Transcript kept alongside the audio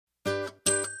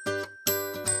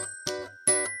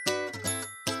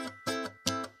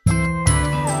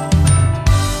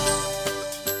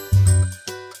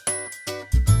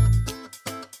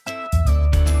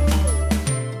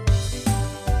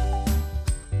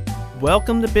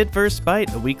Welcome to Bitverse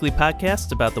Byte, a weekly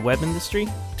podcast about the web industry,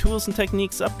 tools and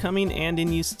techniques upcoming and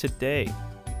in use today.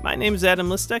 My name is Adam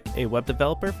Listek, a web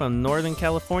developer from Northern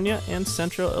California and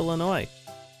Central Illinois.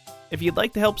 If you'd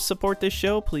like to help support this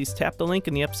show, please tap the link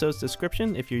in the episode's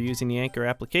description if you're using the Anchor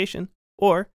application,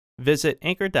 or visit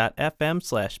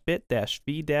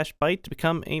anchor.fm/bit-v-byte to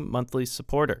become a monthly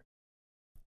supporter.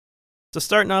 So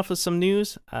starting off with some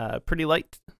news, pretty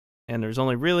light, and there's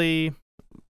only really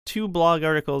two blog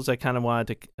articles I kind of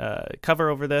wanted to cover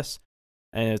over this,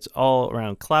 and it's all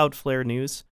around Cloudflare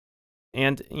news.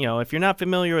 And, you know, if you're not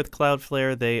familiar with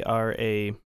Cloudflare, they are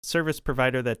a service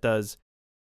provider that does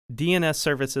DNS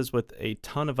services with a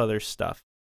ton of other stuff.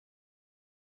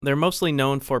 They're mostly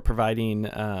known for providing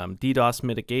DDoS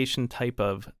mitigation type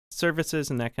of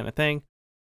services and that kind of thing.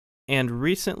 And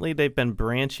recently they've been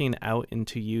branching out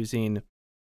into using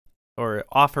or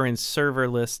offering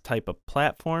serverless type of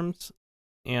platforms.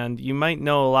 And you might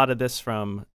know a lot of this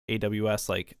from AWS,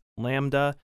 like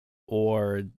Lambda,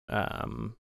 or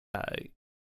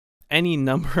any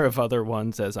number of other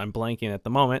ones, as I'm blanking at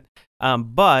the moment.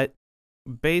 But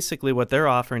basically what they're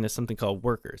offering is something called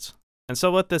Workers. And so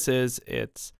what this is,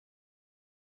 it's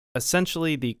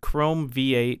essentially the Chrome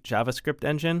V8 JavaScript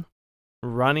engine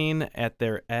running at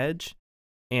their edge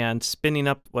and spinning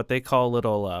up what they call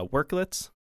little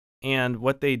worklets. And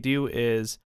what they do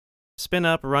is spin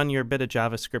up, run your bit of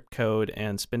JavaScript code,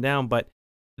 and spin down, but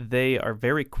they are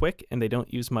very quick and they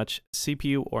don't use much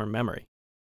CPU or memory.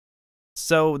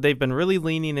 So they've been really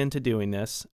leaning into doing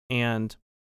this, and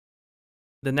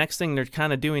the next thing they're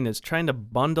kind of doing is trying to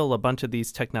bundle a bunch of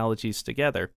these technologies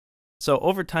together. So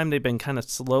over time, they've been kind of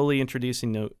slowly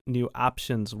introducing new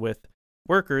options with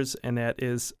Workers, and that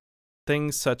is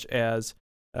things such as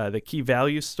the Key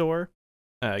Value Store,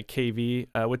 KV,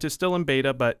 which is still in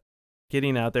beta, but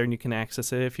getting out there and you can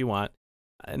access it if you want.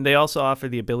 And they also offer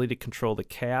the ability to control the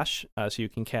cache, so you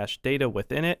can cache data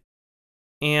within it.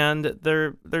 And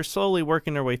they're slowly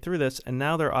working their way through this, and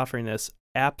now they're offering this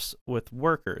apps with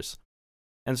Workers.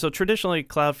 And so traditionally,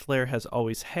 Cloudflare has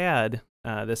always had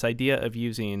this idea of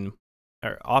using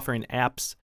or offering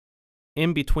apps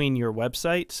in between your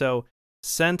website. So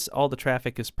since all the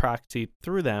traffic is proxied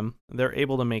through them, they're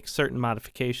able to make certain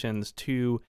modifications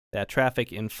to that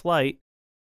traffic in flight.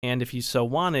 And if you so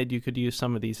wanted, you could use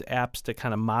some of these apps to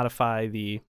kind of modify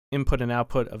the input and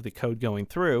output of the code going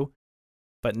through.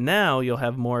 But now you'll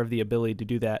have more of the ability to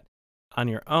do that on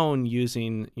your own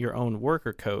using your own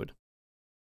worker code,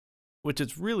 which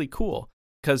is really cool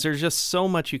because there's just so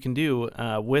much you can do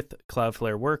with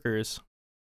Cloudflare Workers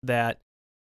that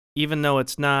even though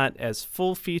it's not as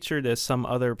full-featured as some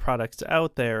other products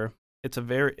out there, it's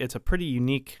a pretty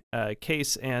unique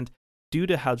case. And due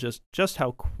to how just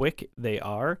how quick they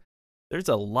are, there's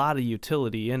a lot of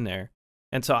utility in there.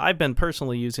 And so I've been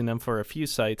personally using them for a few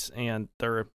sites, and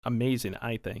they're amazing,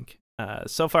 I think.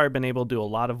 So far, I've been able to do a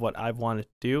lot of what I've wanted to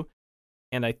do.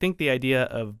 And I think the idea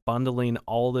of bundling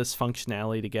all this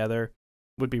functionality together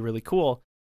would be really cool.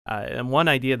 And one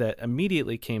idea that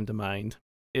immediately came to mind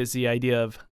is the idea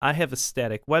of I have a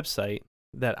static website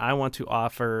that I want to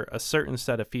offer a certain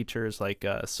set of features, like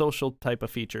social type of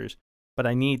features, but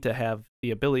I need to have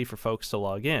the ability for folks to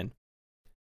log in.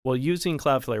 Well, using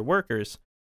Cloudflare Workers,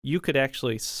 you could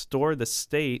actually store the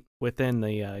state within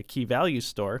the Key Value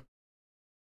Store,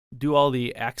 do all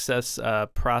the access,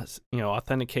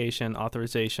 authentication,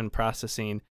 authorization,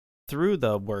 processing through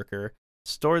the worker,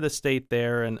 store the state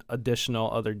there and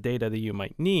additional other data that you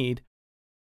might need,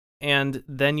 and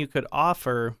then you could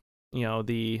offer,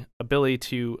 the ability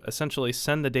to essentially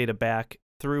send the data back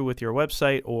through with your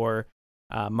website or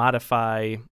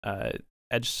modify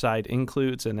edge side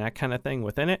includes and that kind of thing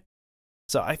within it.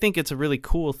 So I think it's a really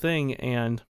cool thing,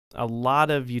 and a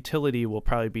lot of utility will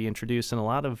probably be introduced and a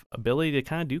lot of ability to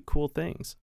kind of do cool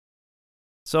things.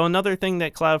 So another thing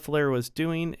that Cloudflare was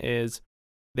doing is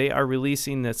they are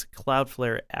releasing this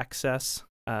Cloudflare Access.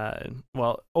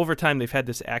 Over time they've had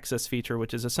this access feature,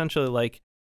 which is essentially like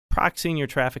proxying your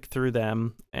traffic through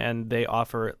them, and they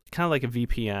offer kind of like a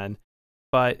VPN,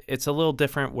 but it's a little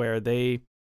different where they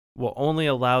will only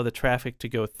allow the traffic to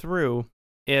go through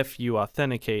if you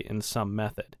authenticate in some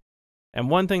method. And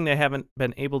one thing they haven't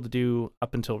been able to do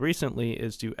up until recently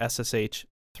is do SSH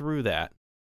through that.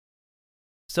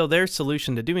 So their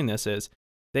solution to doing this is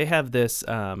they have this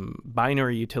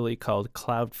binary utility called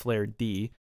Cloudflare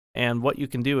D, and what you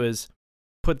can do is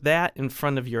put that in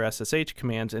front of your SSH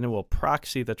commands and it will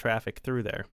proxy the traffic through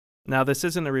there. Now, this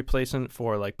isn't a replacement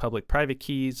for like public-private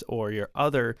keys or your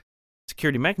other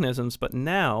security mechanisms, but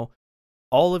now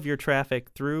all of your traffic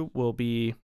through will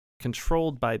be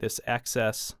controlled by this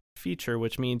access feature,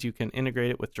 which means you can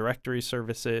integrate it with directory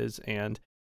services and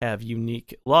have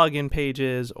unique login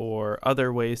pages or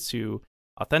other ways to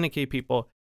authenticate people.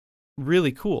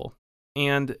 Really cool.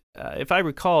 And if I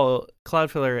recall,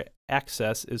 Cloudflare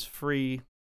Access is free,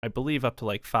 I believe, up to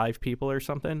like 5 people or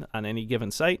something on any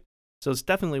given site. So it's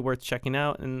definitely worth checking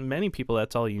out. And many people,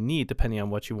 that's all you need, depending on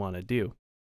what you want to do.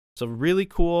 So really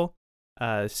cool.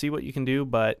 See what you can do.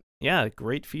 But yeah,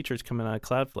 great features coming out of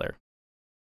Cloudflare.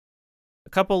 A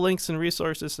couple links and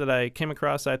resources that I came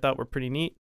across that I thought were pretty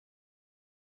neat.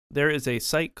 There is a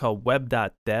site called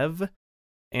web.dev,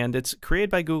 and it's created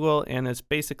by Google, and it's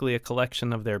basically a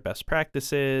collection of their best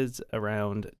practices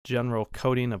around general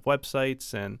coding of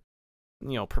websites and,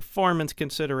 you know, performance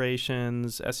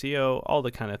considerations, SEO, all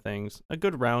the kind of things. A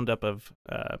good roundup of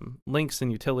links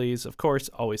and utilities, of course,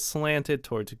 always slanted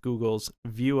towards Google's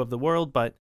view of the world,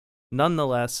 but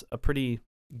nonetheless, a pretty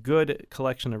good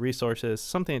collection of resources,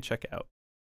 something to check out.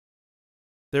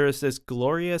 There is this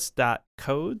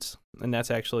glorious.codes, and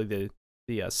that's actually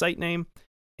the site name.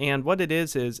 And what it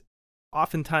is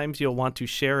oftentimes you'll want to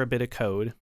share a bit of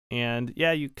code. And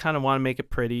yeah, you kind of want to make it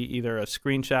pretty, either a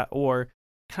screenshot or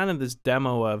kind of this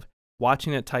demo of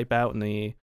watching it type out and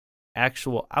the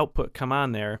actual output come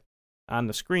on there on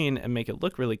the screen and make it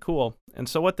look really cool. And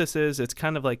so what this is, it's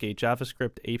kind of like a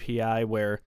JavaScript API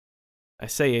where, I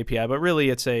say API, but really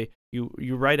it's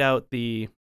you write out the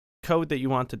code that you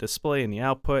want to display in the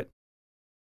output,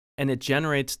 and it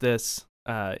generates this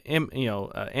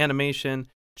animation,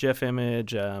 GIF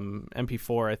image,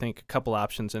 MP4, I think a couple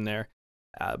options in there,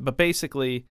 but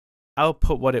basically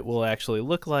output what it will actually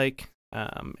look like,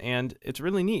 and it's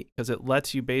really neat because it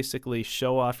lets you basically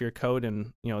show off your code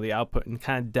and, you know, the output and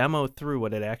kind of demo through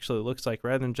what it actually looks like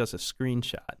rather than just a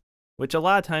screenshot, which a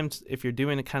lot of times if you're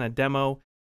doing a kind of demo,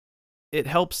 it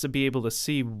helps to be able to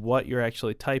see what you're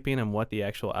actually typing and what the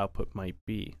actual output might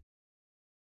be.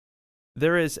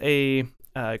 There is a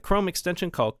Chrome extension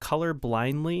called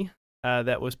Colorblindly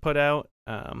that was put out.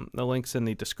 The link's in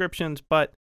the descriptions,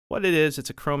 but what it is, it's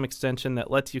a Chrome extension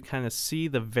that lets you kind of see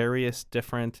the various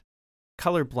different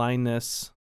color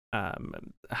blindness,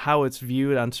 how it's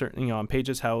viewed on certain, on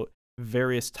pages, how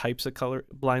various types of color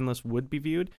blindness would be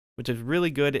viewed, which is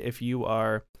really good if you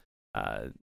are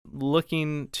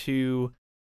looking to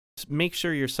make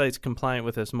sure your site's compliant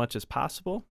with as much as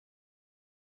possible.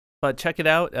 But check it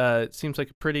out. It seems like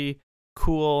a pretty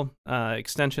cool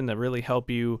extension that really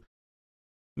help you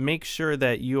make sure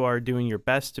that you are doing your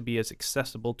best to be as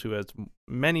accessible to as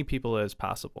many people as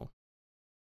possible.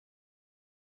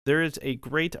 There is a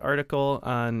great article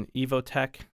on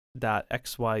evotech.xyz,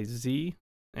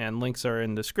 and links are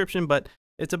in the description, but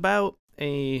it's about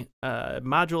a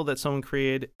module that someone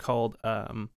created called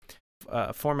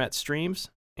Format Streams.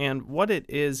 And what it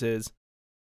is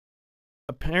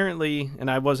apparently,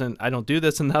 and I don't do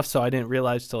this enough, so I didn't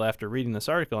realize till after reading this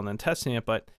article and then testing it,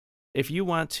 but if you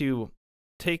want to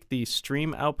take the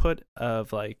stream output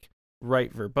of like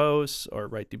write verbose or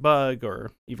write debug or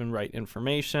even write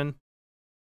information,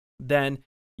 then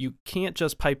you can't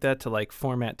just pipe that to like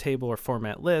format table or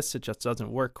format list. It just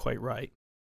doesn't work quite right.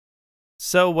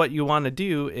 So what you want to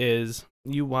do is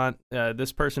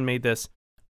this person made this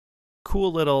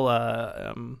cool little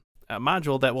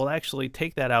module that will actually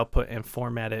take that output and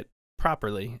format it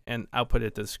properly and output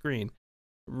it to the screen.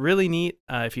 Really neat.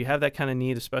 If you have that kind of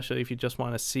need, especially if you just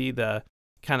want to see the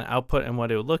kind of output and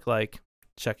what it would look like,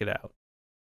 check it out.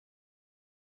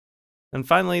 And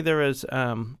finally, there is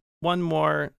one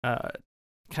more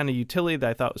kind of utility that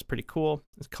I thought was pretty cool.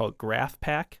 It's called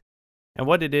GraphPack. And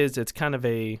what it is, it's kind of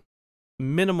a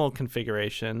minimal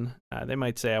configuration. They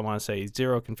might say, I want to say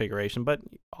 0 configuration, but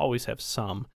you always have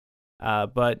some.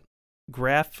 But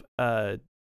GraphQL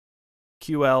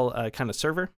kind of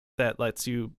server that lets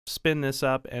you spin this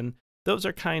up. And those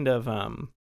are kind of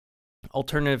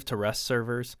alternative to REST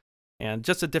servers and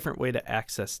just a different way to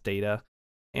access data.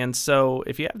 And so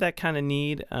if you have that kind of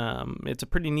need, it's a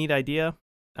pretty neat idea.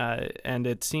 And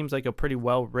it seems like a pretty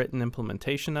well-written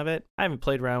implementation of it. I haven't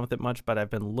played around with it much, but I've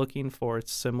been looking for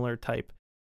similar type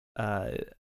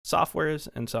softwares,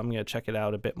 and so I'm going to check it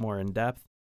out a bit more in depth.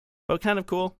 But kind of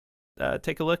cool.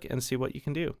 Take a look and see what you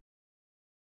can do.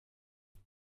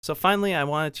 So finally, I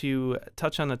wanted to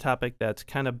touch on a topic that's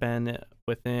kind of been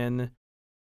within,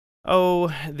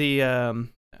 the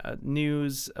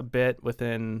news a bit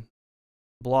within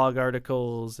blog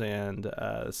articles and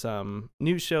some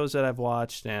news shows that I've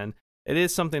watched, and it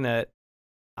is something that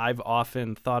I've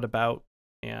often thought about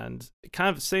and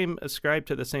kind of ascribe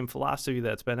to the same philosophy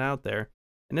that's been out there,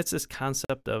 and it's this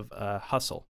concept of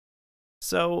hustle.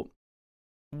 So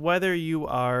whether you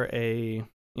are a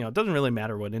it doesn't really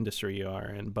matter what industry you are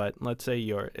in, but let's say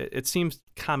it seems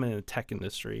common in the tech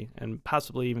industry and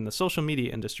possibly even the social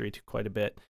media industry to quite a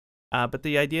bit. But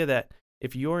the idea that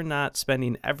if you're not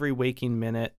spending every waking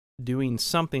minute doing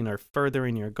something or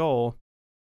furthering your goal,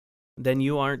 then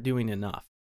you aren't doing enough.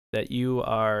 That you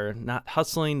are not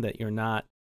hustling, that you're not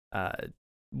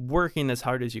working as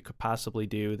hard as you could possibly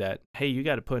do, that, hey, you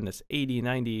got to put in this 80,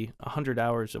 90, 100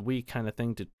 hours a week kind of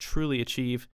thing to truly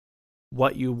achieve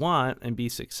what you want and be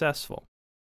successful.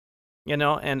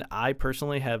 And I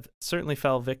personally have certainly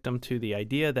fell victim to the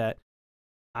idea that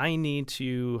I need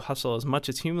to hustle as much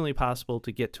as humanly possible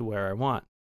to get to where I want.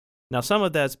 Now, some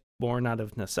of that's born out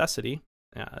of necessity,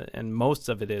 and most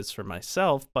of it is for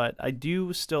myself, but I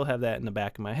do still have that in the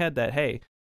back of my head that, hey,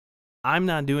 I'm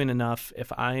not doing enough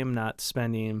if I am not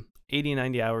spending 80,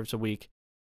 90 hours a week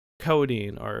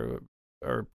coding or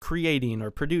creating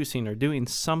or producing or doing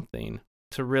something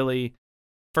to really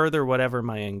further whatever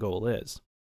my end goal is.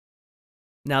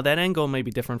 Now, that end goal may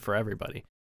be different for everybody.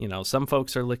 Some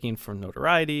folks are looking for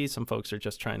notoriety. Some folks are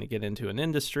just trying to get into an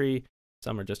industry.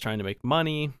 Some are just trying to make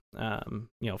money,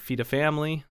 feed a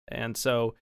family. And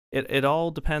so it all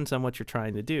depends on what you're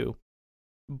trying to do.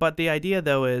 But the idea,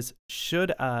 though, is,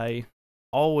 should I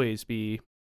always be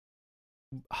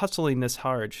hustling this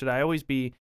hard? Should I always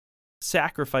be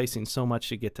sacrificing so much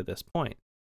to get to this point?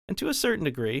 And to a certain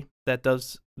degree,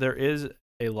 there is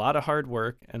a lot of hard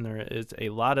work and there is a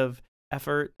lot of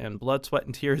effort and blood, sweat,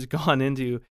 and tears gone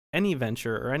into any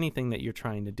venture or anything that you're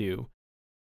trying to do.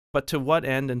 But to what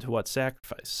end and to what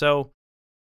sacrifice? So,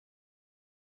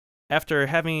 after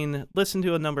having listened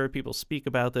to a number of people speak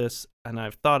about this, and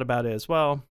I've thought about it as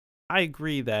well, I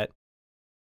agree that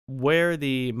where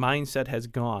the mindset has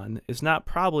gone is not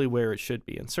probably where it should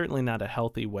be, and certainly not a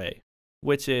healthy way,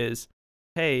 which is,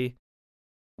 hey,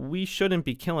 we shouldn't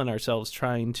be killing ourselves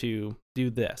trying to do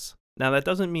this. Now, that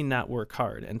doesn't mean not work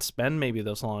hard and spend maybe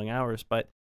those long hours, but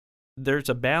there's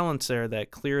a balance there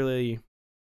that clearly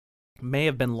may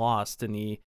have been lost in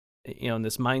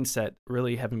this mindset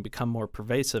really having become more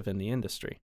pervasive in the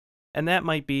industry. And that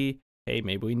might be, hey,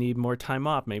 maybe we need more time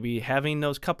off. Maybe having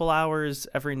those couple hours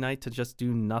every night to just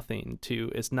do nothing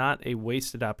is not a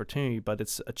wasted opportunity, but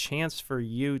it's a chance for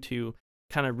you to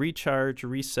kind of recharge,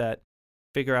 reset,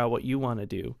 figure out what you want to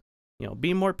do.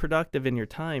 Be more productive in your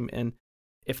time. And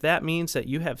if that means that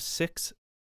you have 6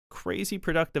 crazy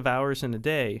productive hours in a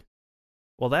day,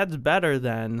 well, that's better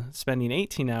than spending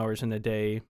 18 hours in a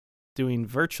day doing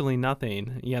virtually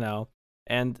nothing,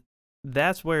 and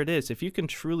that's where it is. If you can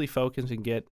truly focus and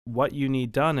get what you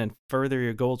need done and further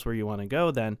your goals where you want to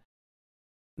go, then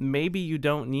maybe you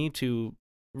don't need to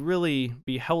really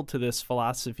be held to this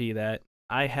philosophy that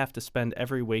I have to spend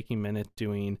every waking minute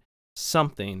doing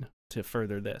something to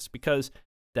further this, because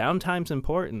downtime's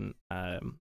important.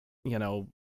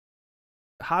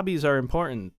 Hobbies are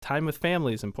important. Time with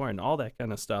family is important, all that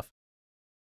kind of stuff.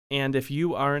 And if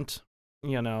you aren't,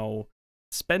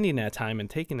 spending that time and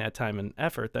taking that time and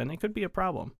effort, then it could be a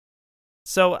problem.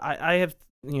 So I have,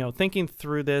 thinking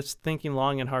through this, thinking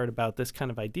long and hard about this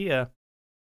kind of idea,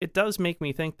 it does make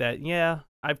me think that, yeah,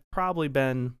 I've probably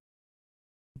been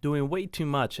doing way too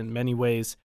much in many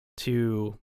ways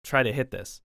to try to hit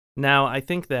this. Now, I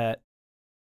think that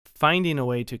finding a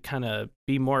way to kind of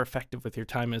be more effective with your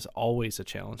time is always a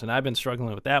challenge. And I've been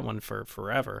struggling with that one for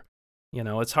forever.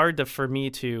 It's hard for me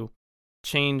to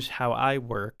change how I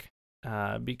work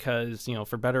because,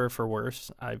 for better or for worse,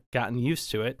 I've gotten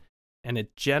used to it. And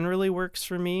it generally works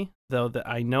for me, though that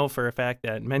I know for a fact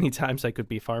that many times I could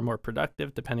be far more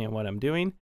productive depending on what I'm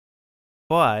doing.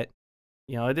 But,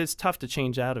 it is tough to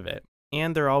change out of it.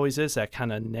 And there always is that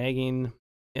kind of nagging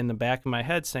in the back of my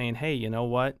head saying, hey, you know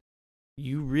what?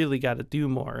 You really got to do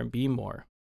more and be more,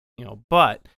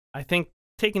 but I think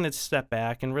taking a step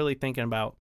back and really thinking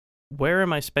about, where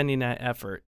am I spending that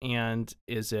effort? And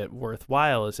is it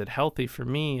worthwhile? Is it healthy for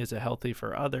me? Is it healthy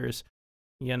for others?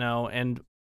 And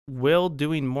will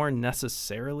doing more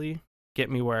necessarily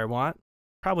get me where I want?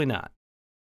 Probably not.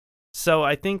 So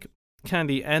I think kind of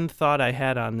the end thought I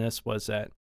had on this was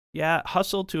that, yeah,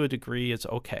 hustle to a degree is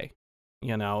okay.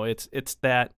 It's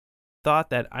that thought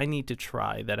that I need to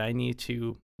try, that I need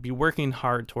to be working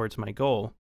hard towards my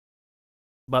goal.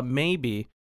 But maybe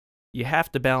you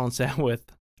have to balance that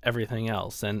with everything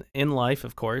else. And in life,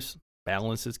 of course,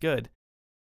 balance is good.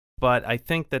 But I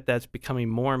think that that's becoming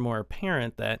more and more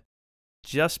apparent that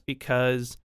just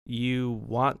because you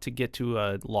want to get to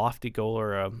a lofty goal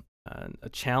or a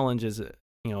challenge is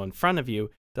in front of you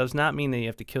does not mean that you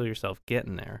have to kill yourself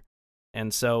getting there.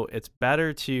 And so it's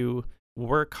better to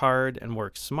work hard and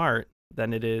work smart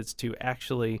than it is to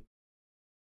actually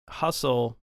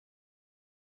hustle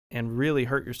and really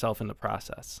hurt yourself in the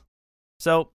process.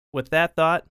 So with that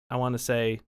thought, I want to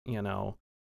say,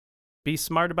 be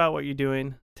smart about what you're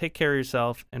doing, take care of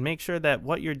yourself, and make sure that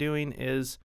what you're doing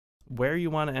is where you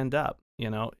want to end up.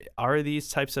 Are these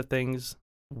types of things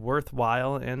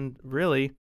worthwhile? And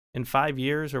really, in 5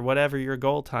 years or whatever your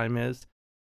goal time is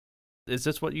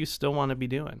this what you still want to be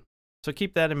doing? So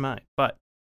keep that in mind. But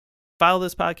follow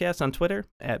this podcast on Twitter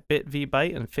at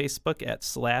BitVBite and Facebook at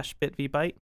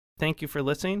 /BitVBite. Thank you for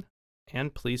listening,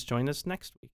 and please join us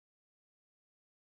next week.